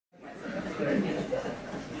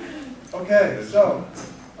Okay, so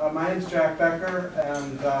my name's Jack Becker,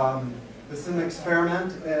 and this is an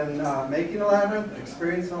experiment in making a labyrinth,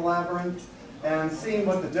 experiencing a labyrinth, and seeing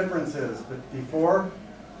what the difference is before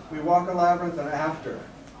we walk a labyrinth and after.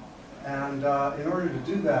 And in order to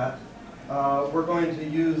do that, we're going to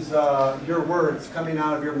use your words coming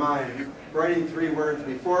out of your mind, writing 3 words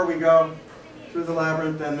before we go through the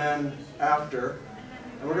labyrinth and then after.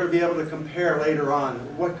 And we're going to be able to compare later on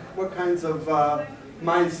what kinds of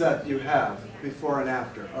mindset you have before and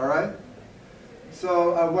after, all right?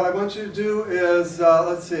 So what I want you to do is,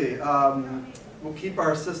 let's see, we'll keep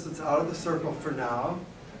our assistants out of the circle for now.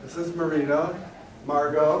 This is Marita,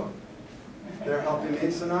 Margot, they're helping me.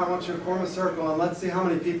 So now I want you to form a circle and let's see how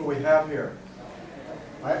many people we have here.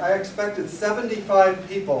 I expected 75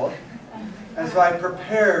 people as I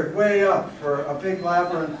prepared way up for a big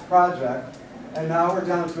labyrinth project, and now we're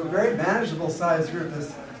down to a very manageable size group.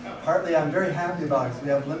 This partly I'm very happy about because we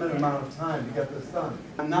have a limited amount of time to get this done.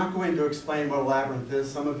 I'm not going to explain what a labyrinth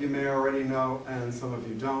is. Some of you may already know and some of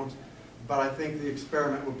you don't. But I think the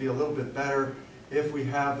experiment would be a little bit better if we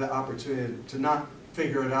have the opportunity to not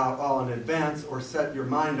figure it out all in advance or set your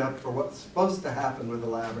mind up for what's supposed to happen with a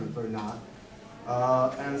labyrinth or not.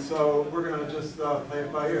 And so we're going to just play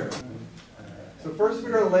it by ear. So first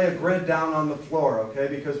we're going to lay a grid down on the floor, okay,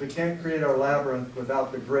 because we can't create our labyrinth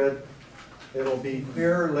without the grid. It'll be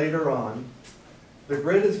clearer later on. The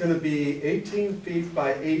grid is going to be 18 feet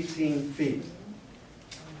by 18 feet.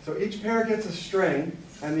 So each pair gets a string,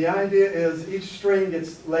 and the idea is each string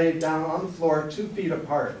gets laid down on the floor 2 feet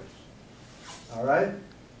apart. All right?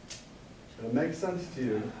 It'll make sense to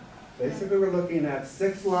you. Basically, we're looking at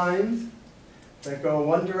 6 lines that go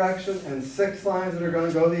one direction and 6 lines that are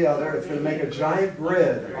going to go the other. It's going to make a giant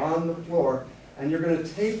grid on the floor, and you're going to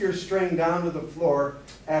tape your string down to the floor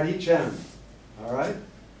at each end. All right?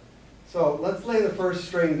 So let's lay the first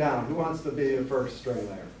string down. Who wants to be the first string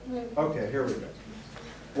layer? Okay, here we go.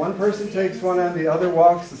 One person takes one end, the other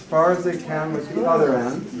walks as far as they can with the other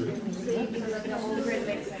end.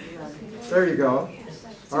 There you go.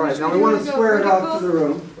 All right, now we want to square it out to the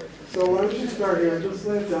room. So why don't you start here, just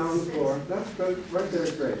lay it down on the floor. That's good, right there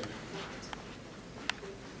is great.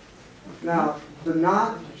 Now, the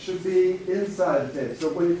knot should be inside the tape. So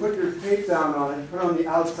when you put your tape down on it, put it on the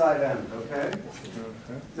outside end, okay?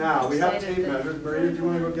 Now, we have tape measures. Marita, do you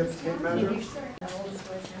want to go get the tape measures?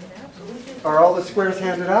 Are all the squares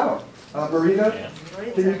handed out? Marita,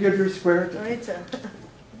 can you give your square to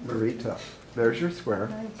Marita? There's your square.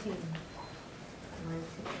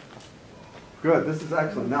 Good, this is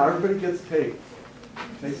excellent. Now everybody gets tape.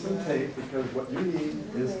 Take some tape because what you need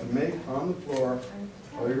is to make on the floor,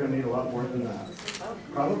 oh, you're going to need a lot more than that.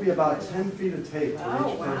 Probably about 10 feet of tape for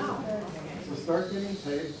each person. So start getting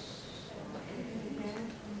tape.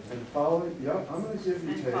 And follow, yep, I'm going to give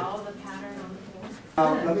you tape. Follow the pattern on the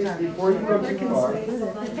floor. Let me, before you go too far,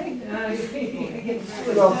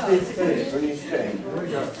 well, Steve's tape. When you stay. There we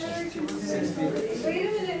go. Wait a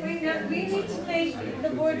minute, we need to make the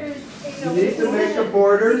borders. You need to make the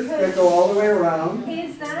borders that go all the way around.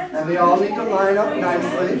 Is that? And they all need to line up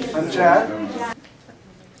nicely. I'm Chad.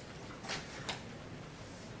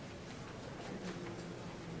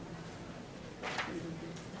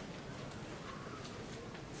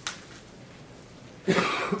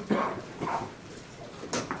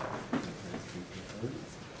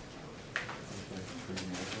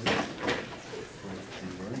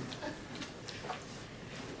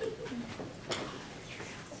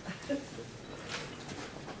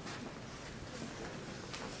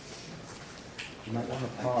 You might want to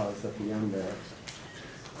pause at the end there.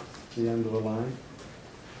 The end of the line.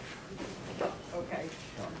 Okay.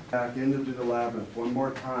 Back into the labyrinth one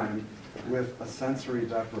more time with a sensory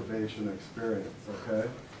deprivation experience, okay?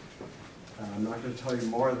 I'm not going to tell you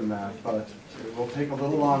more than that, but it will take a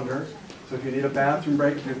little longer. So if you need a bathroom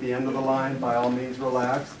break, if you're at the end of the line, by all means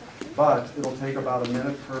relax. But it'll take about a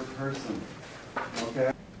minute per person,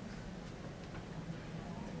 okay?